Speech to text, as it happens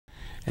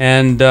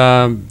And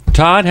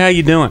Todd, how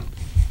you doing?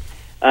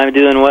 I'm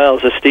doing well.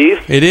 Is this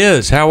Steve? It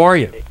is. How are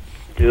you?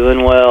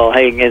 Doing well.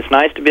 Hey, it's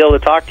nice to be able to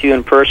talk to you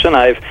in person.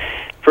 I've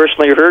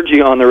personally heard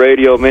you on the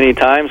radio many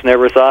times.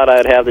 Never thought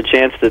I'd have the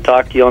chance to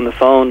talk to you on the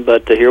phone,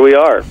 but here we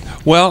are.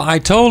 Well, I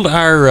told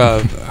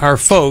our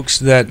folks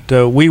that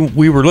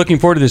we were looking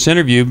forward to this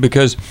interview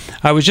because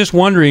I was just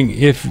wondering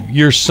if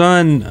your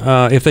son,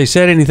 if they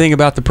said anything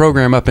about the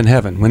program up in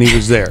heaven when he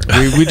was there.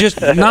 We just,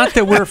 not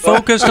that we're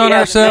focused on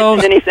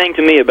ourselves. Anything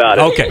to me about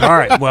it? Okay, all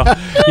right. Well,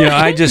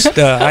 I just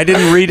I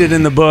didn't read it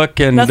in the book,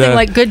 and nothing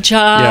like good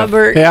job. Yeah.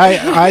 Or Hey,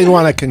 I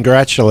want to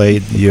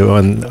congratulate you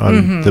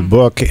on the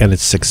book and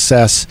its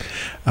success.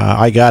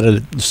 I got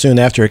it soon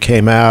after it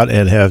came out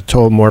and have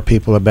told more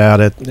people about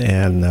it,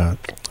 and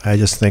I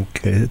just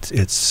think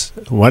it's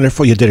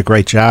wonderful. You did a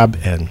great job,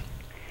 and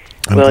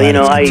I'm glad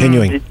it's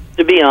continuing.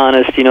 To be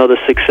honest, the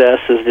success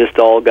is just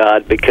all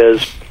God,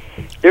 because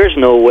there's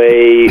no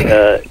way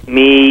or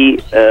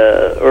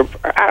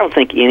I don't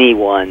think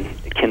anyone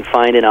can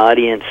find an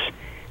audience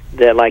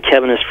that like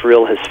Heaven is for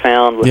Real has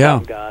found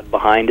without God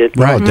behind it.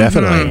 Right,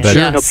 definitely.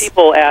 But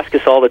people ask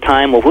us all the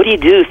time, well, what do you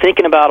do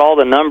thinking about all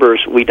the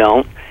numbers? We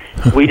don't.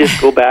 We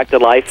just go back to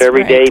life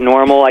every day,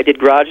 normal. I did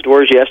garage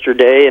doors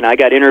yesterday, and I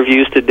got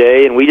interviews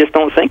today, and we just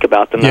don't think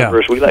about the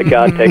numbers. We let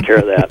God take care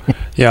of that.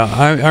 Yeah,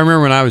 I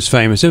remember when I was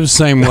famous. It was the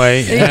same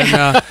way.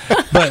 And,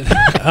 but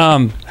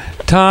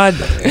Todd,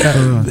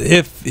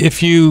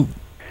 if you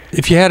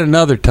had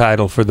another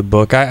title for the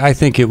book, I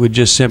think it would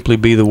just simply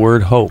be the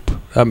word hope.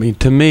 I mean,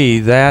 to me,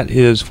 that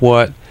is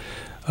what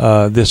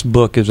this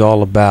book is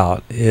all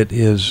about. It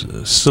is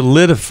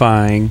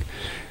solidifying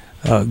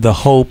the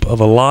hope of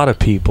a lot of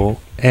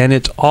people, and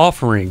it's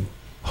offering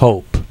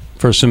hope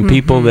for some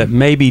people that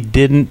maybe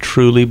didn't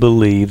truly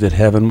believe that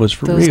heaven was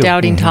for real. Those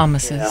doubting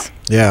Thomases.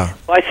 Yeah.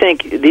 Well, I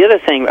think the other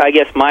thing, I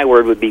guess my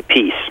word would be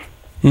peace.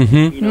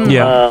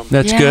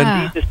 That's good.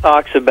 Jesus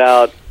talks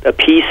about a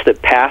peace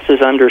that passes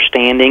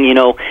understanding.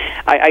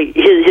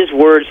 His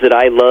words that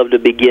I love to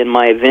begin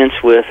my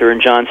events with are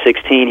in John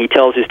 16. He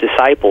tells his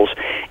disciples,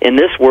 in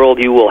this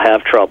world you will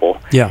have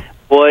trouble. Yeah.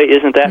 Boy,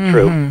 isn't that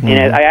true?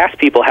 And I ask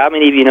people, how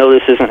many of you know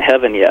this isn't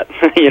heaven yet?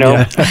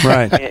 Yeah,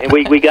 right. And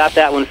we got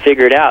that one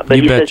figured out. But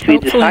he says to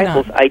his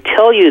disciples, I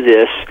tell you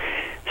this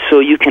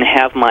so you can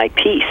have my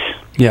peace.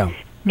 Yeah.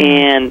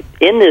 And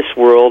in this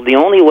world, the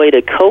only way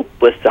to cope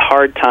with the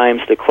hard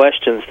times, the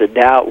questions, the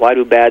doubt, why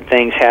do bad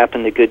things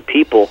happen to good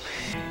people,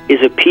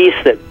 is a peace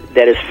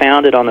that is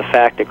founded on the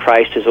fact that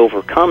Christ has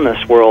overcome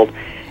this world,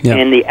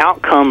 and the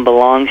outcome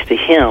belongs to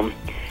Him.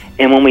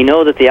 And when we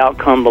know that the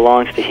outcome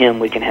belongs to Him,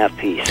 we can have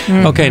peace.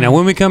 Okay, now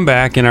when we come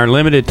back in our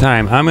limited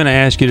time, I'm going to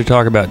ask you to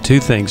talk about two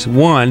things.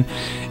 One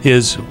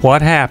is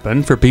what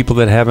happened for people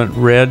that haven't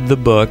read the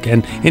book.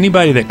 And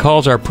anybody that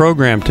calls our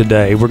program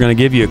today, we're going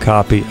to give you a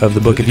copy of the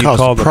book if you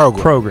call the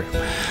program.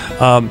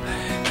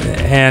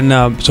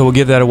 So we'll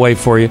give that away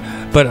for you.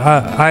 But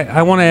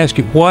I want to ask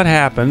you what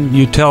happened.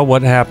 You tell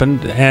what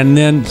happened. And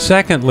then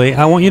secondly,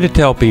 I want you to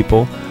tell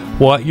people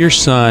what your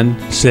son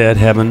said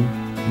heaven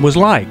was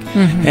like,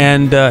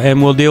 and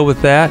we'll deal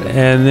with that,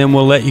 and then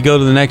we'll let you go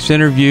to the next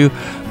interview.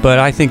 But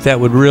I think that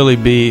would really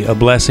be a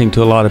blessing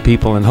to a lot of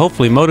people, and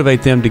hopefully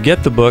motivate them to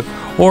get the book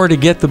or to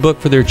get the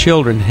book for their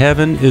children.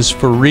 Heaven is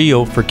for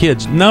Real for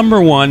Kids,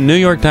 #1 New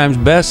York Times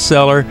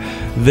bestseller.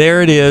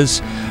 There it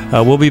is.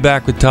 We'll be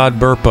back with Todd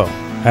Burpo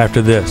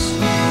after this.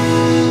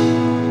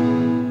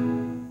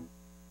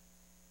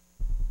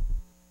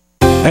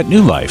 At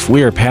New Life,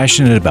 we are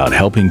passionate about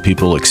helping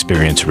people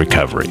experience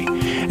recovery,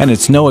 and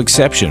it's no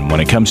exception when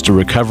it comes to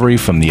recovery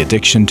from the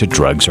addiction to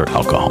drugs or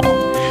alcohol.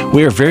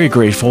 We are very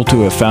grateful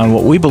to have found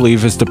what we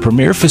believe is the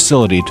premier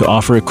facility to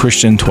offer a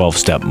Christian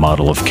 12-step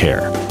model of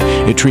care.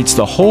 It treats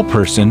the whole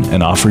person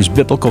and offers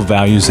biblical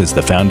values as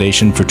the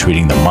foundation for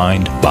treating the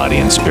mind, body,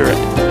 and spirit.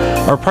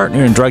 Our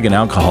partner in drug and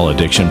alcohol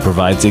addiction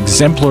provides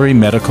exemplary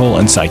medical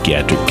and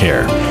psychiatric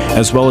care,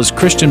 as well as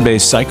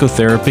Christian-based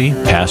psychotherapy,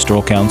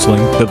 pastoral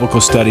counseling, biblical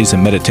studies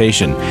and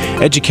meditation,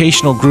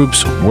 educational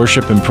groups,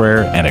 worship and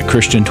prayer, and a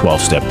Christian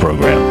 12-step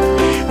program.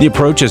 The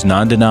approach is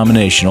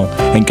non-denominational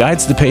and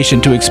guides the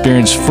patient to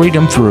experience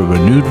freedom through a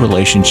renewed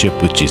relationship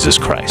with Jesus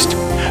Christ.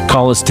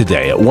 Call us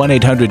today at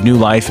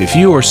 1-800-NEW-LIFE if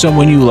you or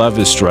someone you love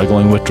is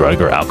struggling with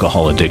drug or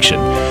alcohol addiction.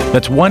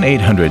 That's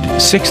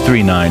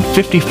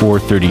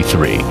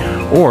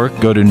 1-800-639-5433, or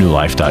go to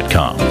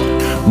newlife.com.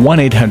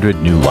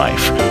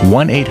 1-800-NEW-LIFE,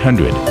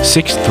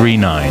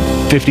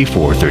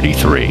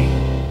 1-800-639-5433.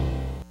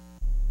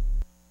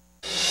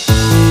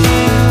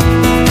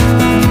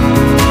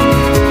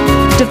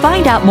 To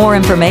find out more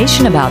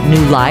information about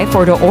New Life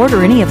or to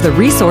order any of the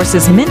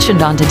resources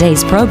mentioned on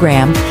today's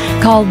program,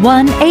 call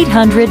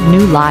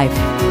 1-800-NEW-LIFE.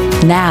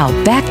 Now,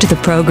 back to the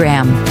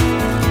program.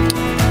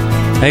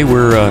 Hey,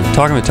 we're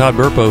talking with Todd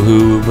Burpo,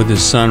 who, with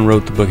his son,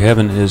 wrote the book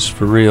Heaven is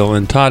for Real.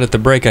 And Todd, at the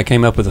break, I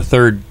came up with a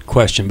third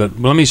question, but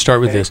let me start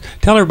with this.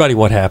 Tell everybody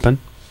what happened.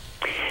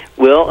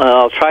 Well,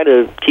 I'll try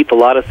to keep a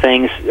lot of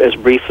things as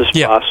brief as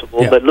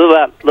possible. But a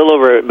little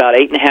over about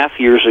 8.5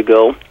 years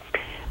ago,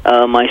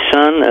 My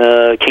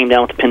son came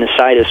down with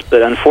appendicitis,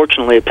 but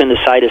unfortunately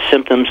appendicitis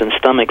symptoms and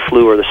stomach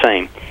flu are the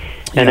same.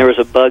 And there was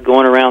a bug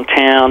going around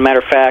town. Matter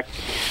of fact,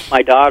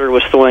 my daughter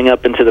was throwing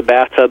up into the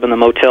bathtub in the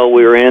motel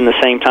we were in the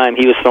same time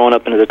he was throwing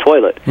up into the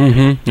toilet.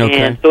 Mm-hmm.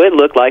 Okay. And so it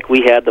looked like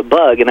we had the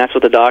bug, and that's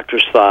what the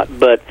doctors thought.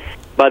 But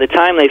by the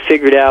time they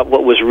figured out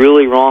what was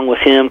really wrong with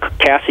him,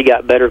 Cassie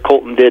got better,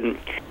 Colton didn't.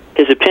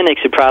 His appendix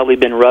had probably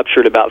been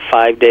ruptured about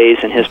 5 days,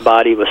 and his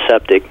body was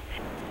septic.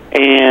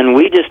 And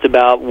we just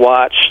about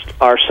watched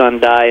our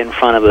son die in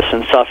front of us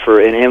and suffer,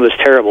 and it was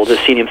terrible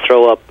just seeing him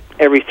throw up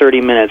every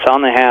 30 minutes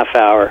on the half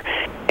hour.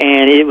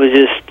 And it was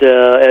just,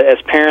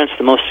 as parents,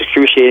 the most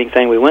excruciating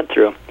thing we went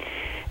through.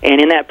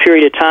 And in that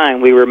period of time,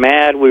 we were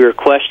mad, we were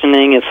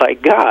questioning. It's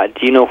like, God,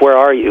 do you know, where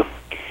are you?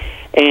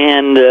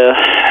 And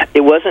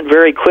it wasn't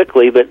very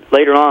quickly, but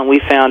later on we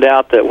found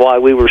out that while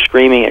we were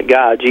screaming at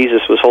God,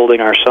 Jesus was holding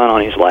our son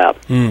on his lap.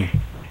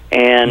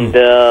 And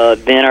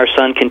then our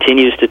son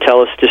continues to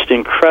tell us just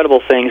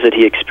incredible things that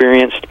he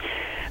experienced.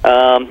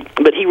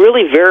 But he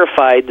really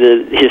verified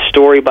his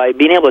story by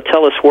being able to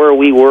tell us where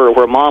we were,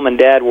 where Mom and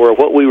Dad were,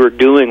 what we were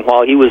doing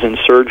while he was in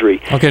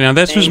surgery. Okay, now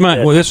this was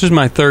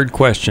my third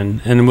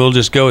question, and we'll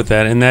just go with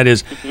that, and that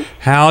is,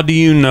 how do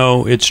you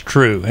know it's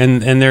true?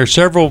 And there are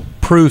several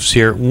proofs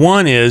here.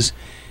 One is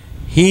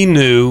he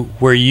knew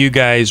where you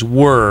guys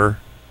were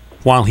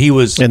while he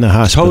was in the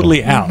hospital,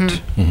 totally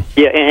out.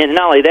 Yeah, and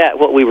not only that,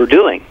 what we were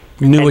doing.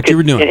 You knew what you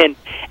were doing.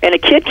 And a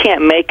kid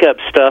can't make up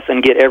stuff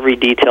and get every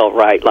detail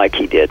right like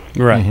he did.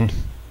 Right.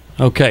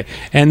 Okay.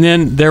 And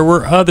then there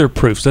were other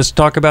proofs. Let's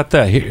talk about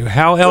that.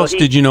 How else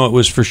did you know it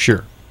was for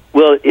sure?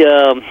 Well,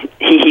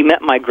 he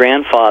met my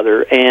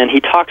grandfather, and he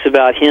talks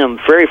about him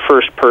very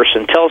first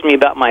person, tells me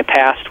about my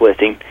past with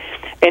him,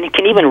 and he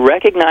can even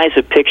recognize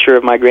a picture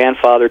of my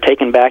grandfather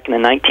taken back in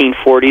the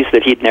 1940s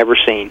that he'd never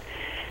seen.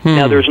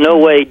 Now, there's no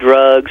way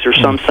drugs or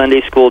some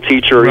Sunday school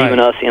teacher or even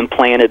us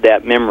implanted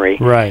that memory.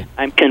 Right.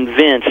 I'm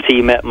convinced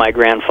he met my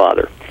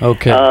grandfather.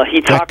 Okay.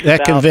 He talks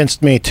that about,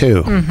 convinced me,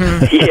 too,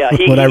 yeah,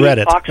 when I read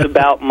it. He talks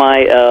about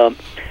my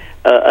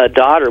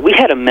daughter. We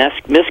had a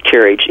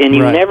miscarriage, and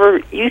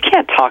you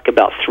can't talk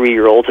about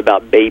 3-year-olds,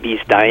 about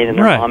babies dying in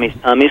their mommy's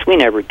tummies. We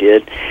never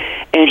did.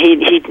 And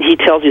he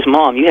tells his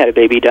mom, you had a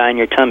baby die in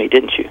your tummy,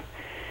 didn't you?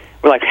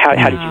 We're like, how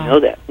did you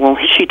know that? Well,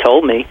 she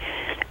told me.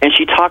 And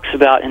she talks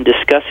about and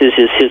discusses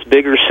his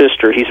bigger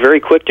sister. He's very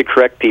quick to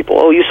correct people.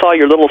 Oh, you saw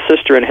your little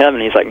sister in heaven.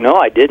 He's like, no,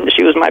 I didn't.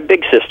 She was my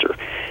big sister.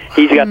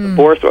 He's got the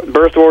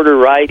birth order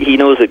right. He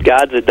knows that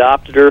God's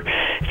adopted her.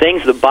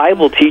 Things the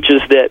Bible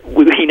teaches that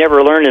he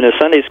never learned in a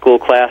Sunday school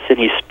class, and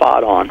he's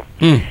spot on.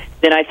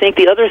 Then I think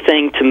the other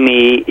thing to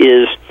me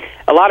is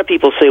a lot of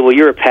people say, well,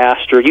 you're a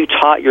pastor. You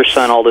taught your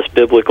son all this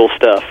biblical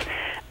stuff.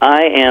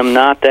 I am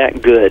not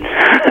that good.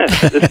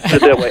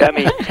 That way. I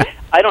mean,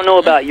 I don't know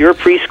about your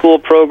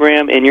preschool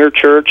program in your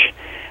church,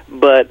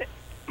 but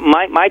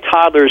my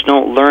toddlers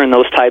don't learn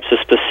those types of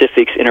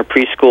specifics in a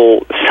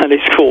preschool Sunday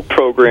school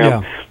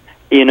program. Yeah.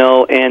 You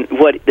know, and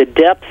what the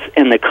depth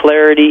and the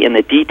clarity and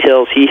the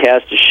details he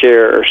has to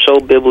share are so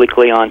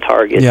biblically on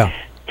target. Yeah.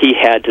 He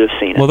had to have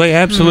seen it. Well, they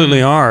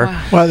absolutely are.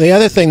 Well, the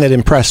other thing that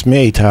impressed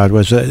me, Todd,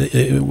 was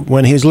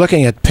when he's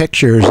looking at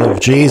pictures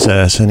of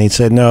Jesus, and he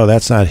said, no,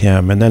 that's not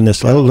him. And then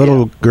this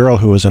little girl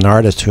who was an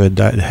artist who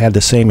had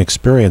the same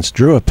experience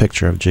drew a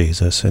picture of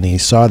Jesus, and he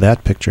saw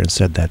that picture and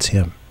said, that's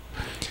him.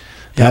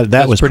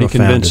 That was pretty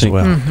profound convincing.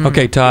 as well.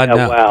 Okay, Todd.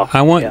 Yeah, now, wow.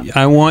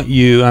 I want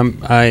you.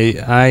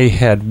 I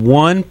had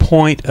one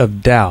point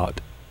of doubt,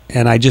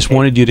 and I just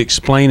wanted you to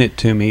explain it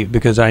to me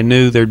because I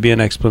knew there'd be an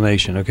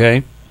explanation.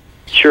 Okay.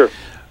 Sure.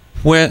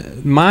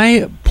 When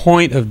my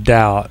point of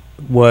doubt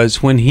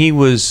was when he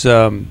was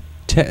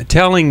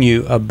telling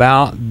you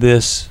about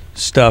this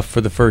stuff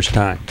for the first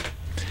time,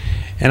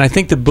 and I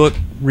think the book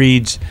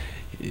reads,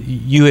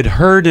 you had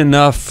heard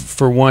enough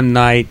for one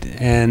night,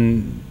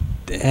 and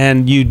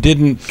you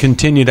didn't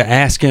continue to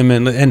ask him,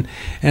 and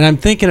I'm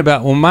thinking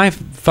about, well, my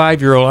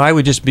 5-year-old, I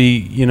would just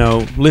be,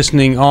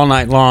 listening all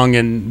night long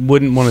and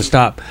wouldn't want to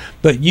stop,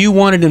 but you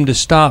wanted him to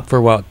stop for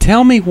a while.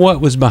 Tell me what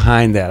was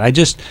behind that. I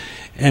just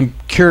am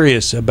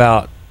curious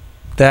about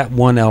that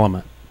one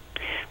element.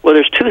 Well,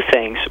 there's two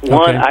things.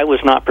 One, I was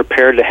not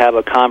prepared to have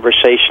a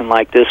conversation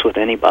like this with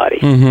anybody.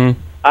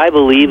 I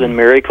believe in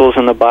miracles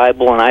in the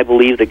Bible, and I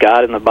believe that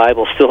God in the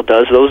Bible still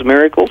does those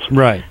miracles.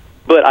 Right.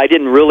 But I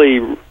didn't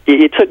really,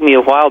 it took me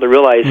a while to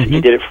realize he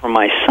did it for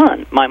my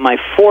son. My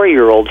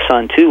 4-year-old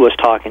son, too, was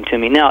talking to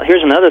me. Now,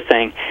 here's another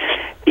thing.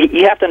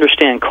 You have to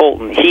understand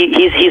Colton.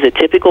 He's a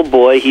typical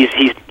boy.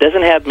 He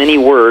doesn't have many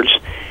words,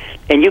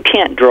 and you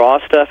can't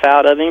draw stuff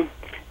out of him.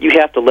 You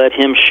have to let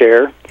him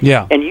share.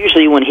 Yeah. And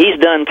usually when he's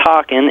done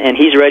talking and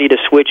he's ready to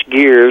switch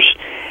gears,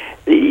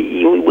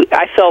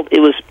 I felt it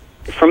was,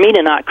 for me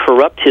to not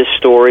corrupt his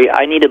story,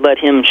 I needed to let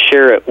him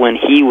share it when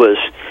he was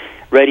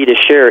ready to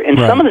share. And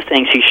some of the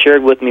things he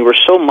shared with me were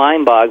so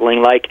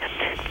mind-boggling. Like,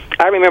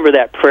 I remember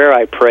that prayer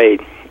I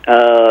prayed, in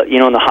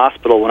the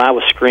hospital when I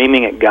was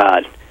screaming at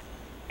God.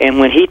 And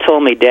when he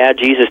told me, Dad,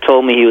 Jesus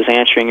told me he was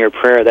answering your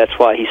prayer, that's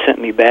why he sent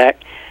me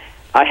back.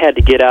 I had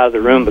to get out of the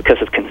room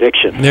because of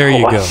conviction. There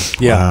you wow. go.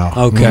 Yeah.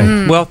 Wow.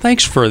 Okay. Well,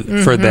 thanks for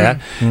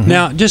that.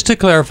 Now, just to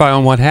clarify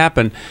on what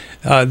happened,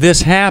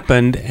 this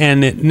happened,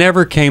 and it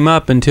never came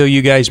up until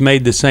you guys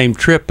made the same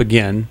trip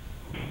again.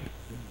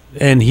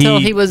 And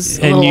he was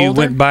a little you older?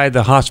 went by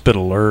the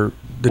hospital or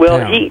the Well,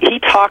 town. he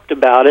talked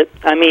about it.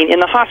 I mean, in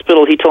the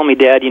hospital, he told me,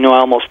 Dad, I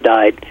almost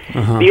died.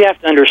 Uh-huh. You have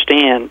to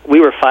understand, we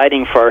were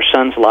fighting for our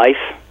son's life.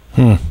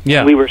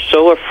 Yeah. We were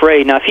so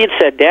afraid. Now, if he had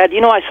said, Dad,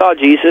 I saw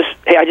Jesus.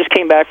 Hey, I just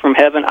came back from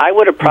heaven, I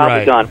would have probably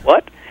Right. gone,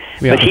 what?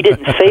 Yeah. But he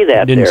didn't say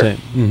that Didn't there. say it.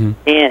 Mhm.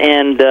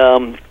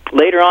 And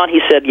later on, he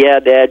said, yeah,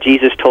 Dad,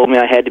 Jesus told me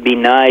I had to be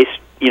nice.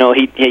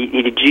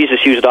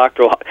 Jesus used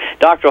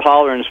Dr.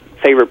 Holleran's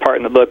favorite part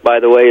in the book,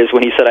 by the way, is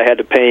when he said I had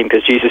to pay him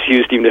because Jesus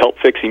used him to help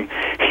fix him.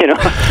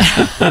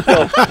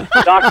 So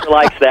Doctor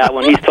likes that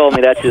one. He's told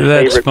me that's his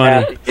favorite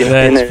passage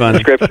in the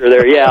scripture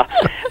there. Yeah,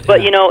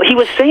 but he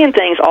was saying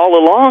things all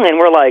along, and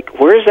we're like,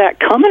 where's that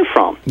coming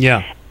from?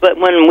 Yeah. But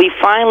when we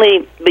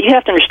but you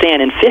have to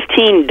understand, in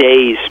 15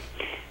 days,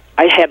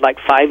 I had like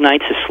 5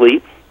 nights of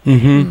sleep.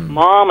 Mm-hmm.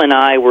 Mom and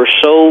I were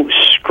so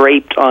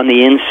scraped on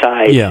the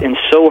inside and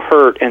so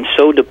hurt and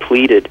so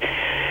depleted.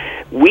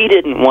 We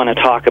didn't want to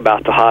talk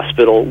about the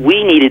hospital.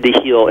 We needed to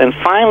heal. And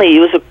finally,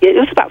 it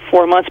was about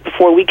 4 months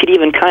before we could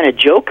even kind of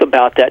joke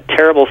about that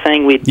terrible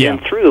thing we'd been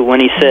through when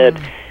he said,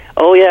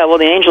 oh, yeah, well,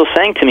 the angel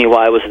sang to me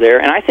while I was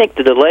there. And I think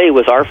the delay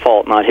was our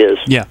fault, not his.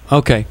 Yeah,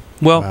 okay.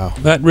 Well,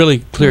 that really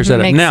clears that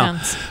up. Makes Now,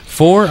 sense.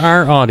 for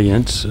our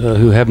audience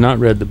who have not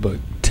read the book,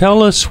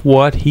 tell us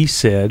what he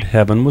said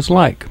heaven was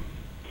like.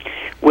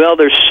 Well,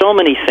 there's so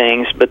many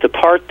things, but the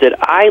part that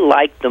I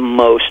like the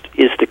most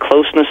is the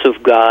closeness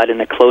of God and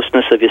the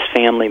closeness of his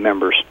family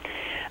members.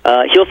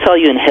 He'll tell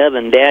you in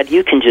heaven, Dad,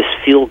 you can just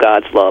feel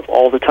God's love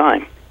all the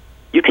time.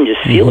 You can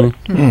just feel it.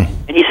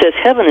 And he says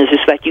heaven is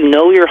just like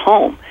you're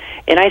home.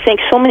 And I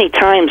think so many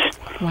times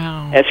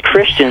as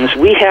Christians,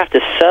 we have to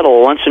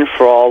settle once and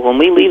for all when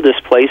we leave this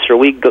place or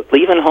we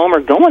leaving home or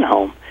going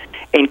home.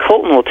 And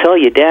Colton will tell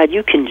you, Dad,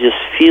 you can just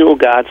feel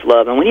God's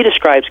love. And when he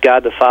describes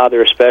God the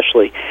Father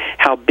especially,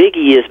 how big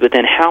he is, but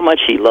then how much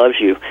he loves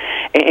you.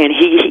 And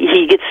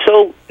he gets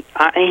so...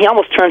 he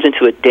almost turns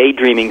into a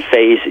daydreaming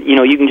phase.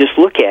 You can just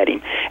look at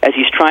him. As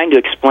he's trying to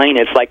explain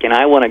it, it's like, and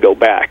I want to go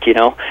back,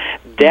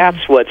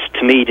 That's what's,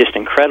 to me, just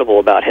incredible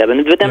about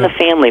heaven. But then the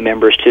family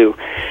members, too.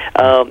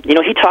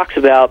 He talks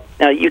about...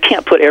 you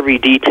can't put every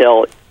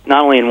detail,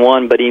 not only in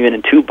one, but even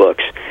in 2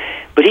 books.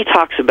 But he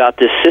talks about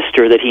this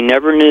sister that he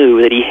never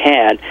knew that he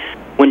had.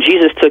 When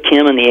Jesus took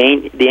him and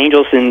the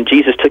angels and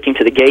Jesus took him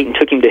to the gate and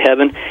took him to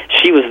heaven,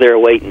 she was there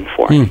waiting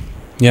for him.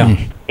 Yeah.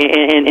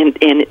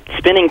 And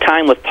spending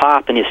time with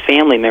Pop and his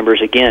family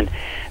members again,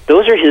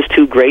 those are his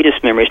 2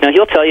 greatest memories. Now,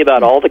 he'll tell you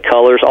about all the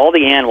colors, all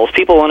the animals.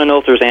 People want to know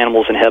if there's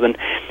animals in heaven.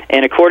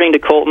 And according to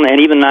Colton and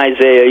even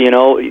Isaiah,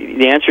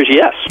 the answer is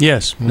yes.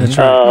 Yes, that's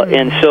right.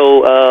 And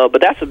so,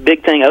 but that's a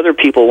big thing other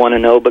people want to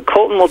know. But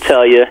Colton will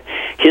tell you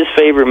his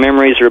favorite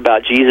memories are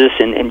about Jesus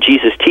and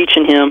Jesus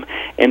teaching him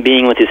and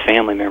being with his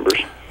family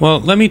members. Well,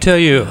 let me tell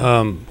you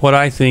what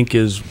I think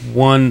is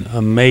one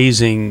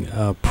amazing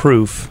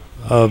proof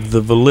of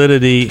the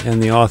validity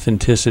and the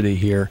authenticity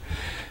here.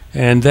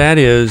 And that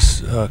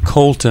is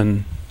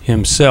Colton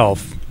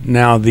himself,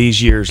 now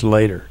these years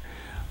later.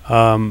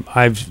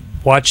 I've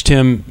watched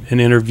him in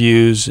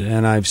interviews,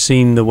 and I've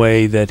seen the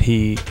way that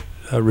he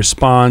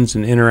responds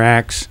and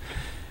interacts,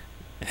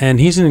 and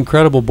he's an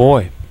incredible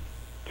boy.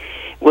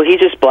 Well, he's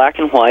just black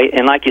and white,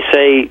 and like you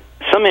say,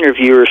 some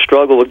interviewers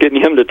struggle with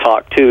getting him to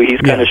talk, too.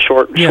 He's kind of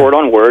short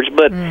on words,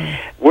 but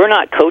we're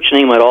not coaching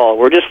him at all.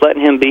 We're just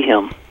letting him be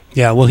him.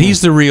 Yeah, well,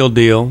 he's the real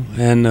deal,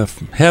 and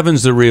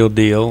heaven's the real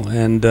deal,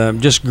 and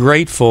just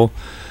grateful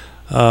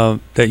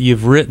that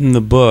you've written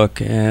the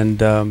book,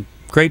 and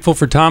grateful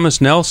for Thomas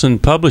Nelson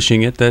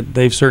publishing it, that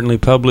they've certainly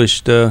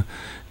published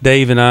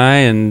Dave and I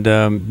and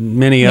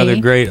many other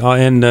great,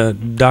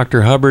 and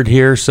Dr. Hubbard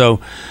here, so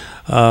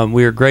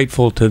we are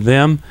grateful to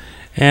them.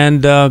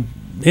 And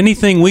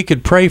anything we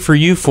could pray for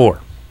you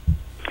for?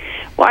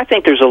 Well, I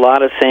think there's a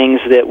lot of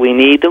things that we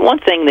need. The one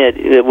thing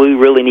that we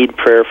really need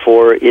prayer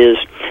for is,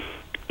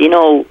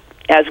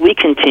 as we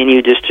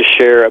continue just to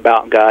share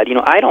about God,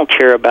 I don't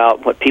care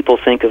about what people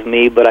think of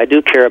me, but I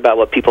do care about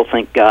what people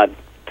think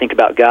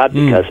about God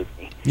because of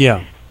me.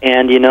 Yeah.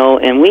 And,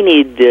 and we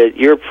need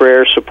your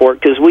prayer support,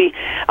 because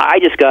I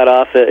just got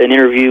off an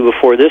interview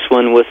before this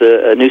one with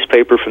a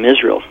newspaper from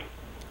Israel.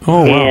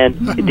 Oh, wow. And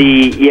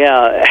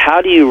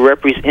how do you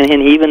represent,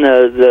 and even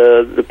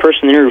the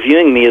person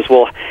interviewing me is,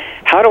 well,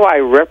 how do I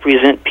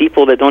represent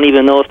people that don't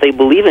even know if they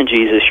believe in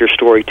Jesus, your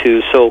story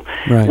too? So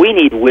we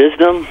need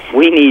wisdom,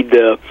 we need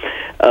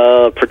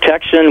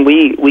protection,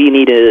 we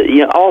need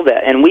all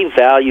that, and we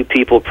value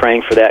people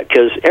praying for that,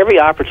 because every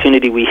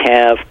opportunity we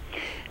have,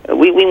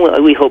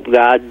 we hope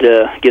God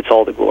gets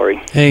all the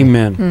glory.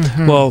 Amen.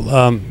 Mm-hmm.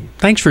 Well,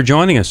 thanks for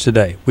joining us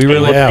today. We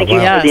really thank you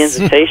for the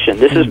invitation.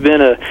 This has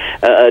been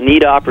a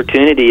neat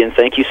opportunity, and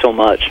thank you so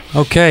much.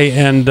 Okay,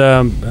 and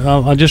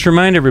I'll just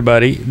remind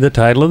everybody, the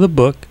title of the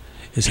book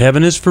is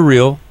Heaven is for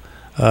Real,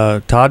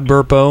 Todd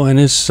Burpo and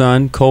his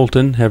son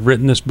Colton have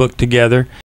written this book together.